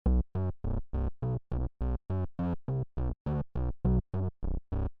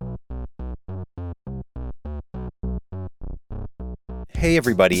Hey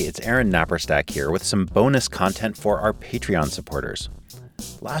everybody, it's Aaron Napperstack here with some bonus content for our Patreon supporters.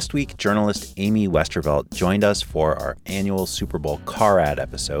 Last week, journalist Amy Westervelt joined us for our annual Super Bowl car ad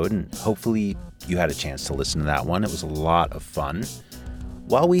episode, and hopefully you had a chance to listen to that one. It was a lot of fun.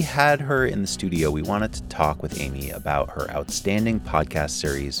 While we had her in the studio, we wanted to talk with Amy about her outstanding podcast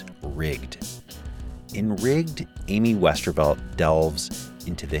series, Rigged. In Rigged, Amy Westervelt delves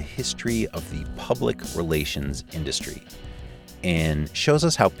into the history of the public relations industry and shows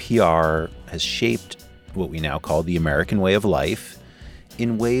us how PR has shaped what we now call the American way of life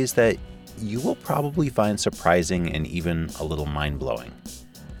in ways that you will probably find surprising and even a little mind-blowing.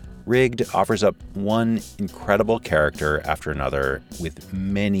 Rigged offers up one incredible character after another with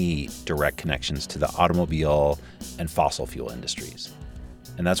many direct connections to the automobile and fossil fuel industries.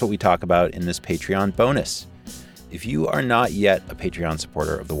 And that's what we talk about in this Patreon bonus. If you are not yet a Patreon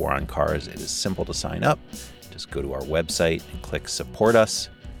supporter of the War on Cars, it is simple to sign up. Just go to our website and click Support Us.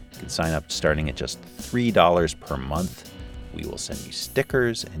 You can sign up starting at just $3 per month. We will send you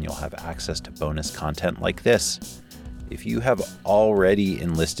stickers and you'll have access to bonus content like this. If you have already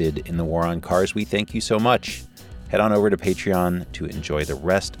enlisted in the War on Cars, we thank you so much. Head on over to Patreon to enjoy the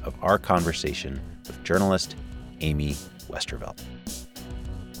rest of our conversation with journalist Amy Westervelt.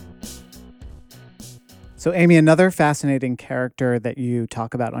 So, Amy, another fascinating character that you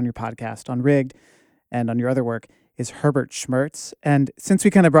talk about on your podcast, on Rigged, and on your other work is Herbert Schmertz. And since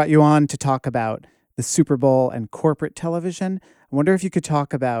we kind of brought you on to talk about the Super Bowl and corporate television, I wonder if you could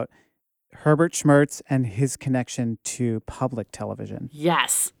talk about Herbert Schmertz and his connection to public television.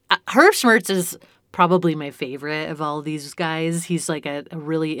 Yes. Herb Schmertz is probably my favorite of all these guys. He's like a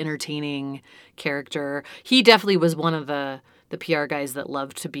really entertaining character. He definitely was one of the PR guys that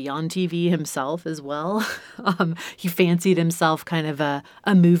loved to be on TV himself as well. He fancied himself kind of a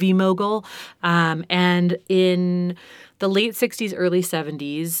movie mogul. And in the late 60s, early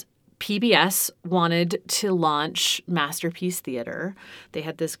 70s, PBS wanted to launch Masterpiece Theater. They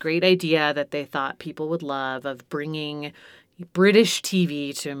had this great idea that they thought people would love of bringing British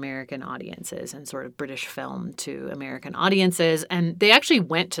TV to American audiences and sort of British film to American audiences. And they actually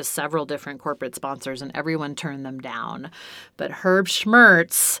went to several different corporate sponsors and everyone turned them down. But Herb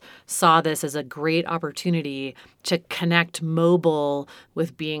Schmertz saw this as a great opportunity to connect mobile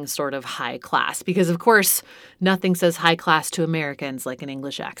with being sort of high class. Because, of course, nothing says high class to Americans like an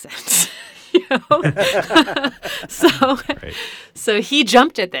English accent. So he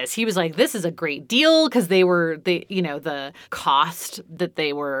jumped at this. He was like, this is a great deal because the cost that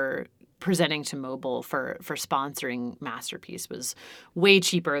they were presenting to mobile for sponsoring Masterpiece was way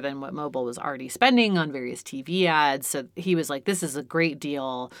cheaper than what mobile was already spending on various TV ads. So he was like, this is a great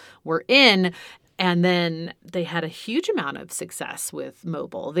deal. We're in. And then they had a huge amount of success with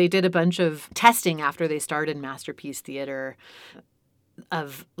mobile. They did a bunch of testing after they started Masterpiece Theater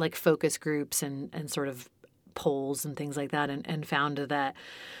of like focus groups and sort of polls and things like that, and found that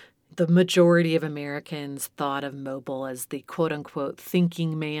the majority of Americans thought of mobile as the quote unquote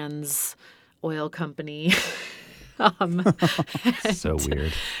thinking man's oil company. So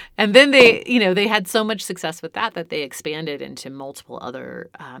weird. And then they had so much success with that they expanded into multiple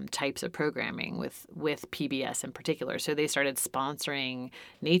other types of programming with PBS in particular. So they started sponsoring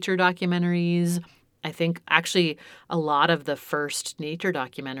nature documentaries. I think actually a lot of the first nature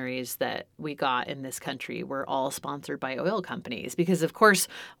documentaries that we got in this country were all sponsored by oil companies because, of course,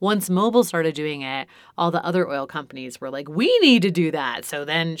 once mobile started doing it, all the other oil companies were like, we need to do that. So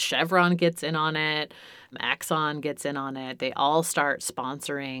then Chevron gets in on it. Exxon gets in on it. They all start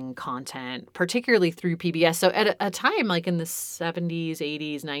sponsoring content, particularly through PBS. So at a time like in the 70s,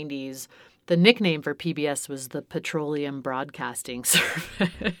 80s, 90s, the nickname for PBS was the Petroleum Broadcasting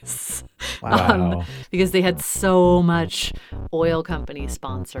Service. Wow. Because they had so much oil company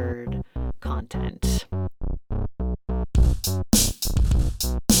sponsored content.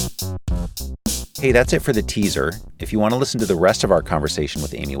 Hey, that's it for the teaser. If you want to listen to the rest of our conversation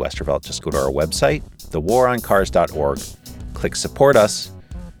with Amy Westervelt, just go to our website, thewarancars.org, click Support Us,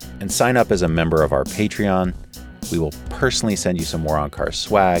 and sign up as a member of our Patreon. We will personally send you some War on Cars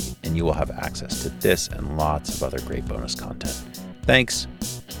swag, and you will have access to this and lots of other great bonus content. Thanks.